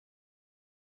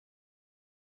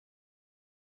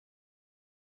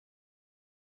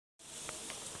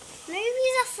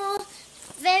for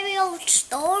very old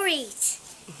stories.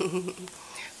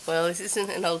 Well, this isn't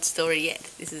an old story yet.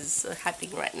 This is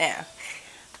happening right now.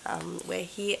 We're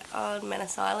here on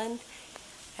Manus Island,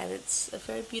 and it's a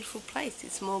very beautiful place.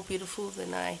 It's more beautiful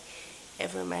than I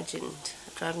ever imagined.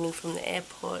 Driving in from the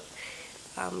airport,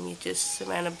 you're just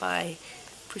surrounded by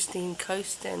pristine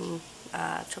coast and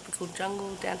tropical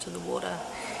jungle down to the water.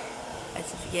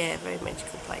 It's a very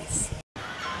magical place.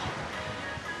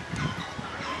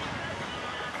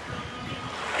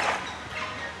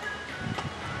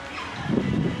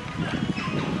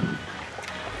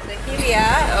 So here we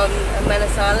are on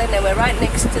Manus Island, and we're right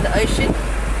next to the ocean.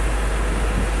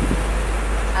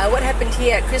 What happened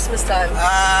here at Christmas time?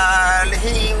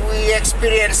 We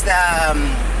experienced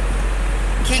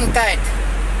king tide,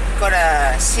 got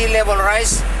a sea level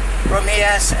rise from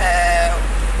here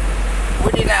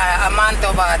within a month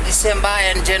of December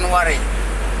and January.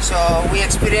 So we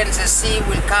experienced the sea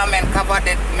will come and cover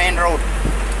the main road.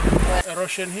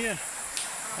 Erosion here.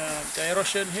 The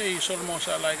erosion here is almost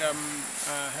like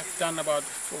have done about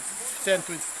 10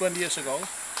 to 20 years ago.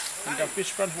 And the fish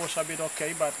front was a bit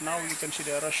okay, but now you can see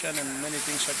the erosion and many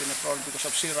things have been a problem because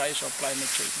of sea rise or climate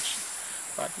change.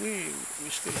 But we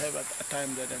still have a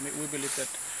time that we believe that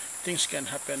things can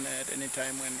happen at any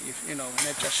time when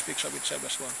nature speaks of itself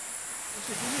as well.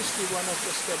 This is still one of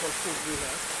the staple food we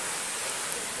have,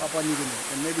 Papua New Guinea,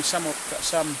 and maybe some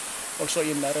also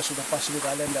in the rest of the Pacific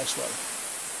Island as well.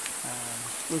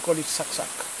 We call it sak-sak,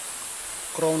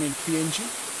 grown in PNG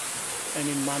and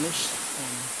in Manus.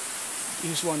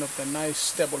 This is one of the nice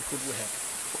staple food we have.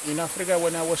 In Africa,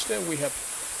 when I was there, we have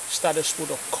status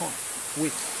food of corn,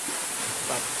 wheat.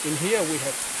 But in here, we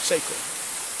have sacred.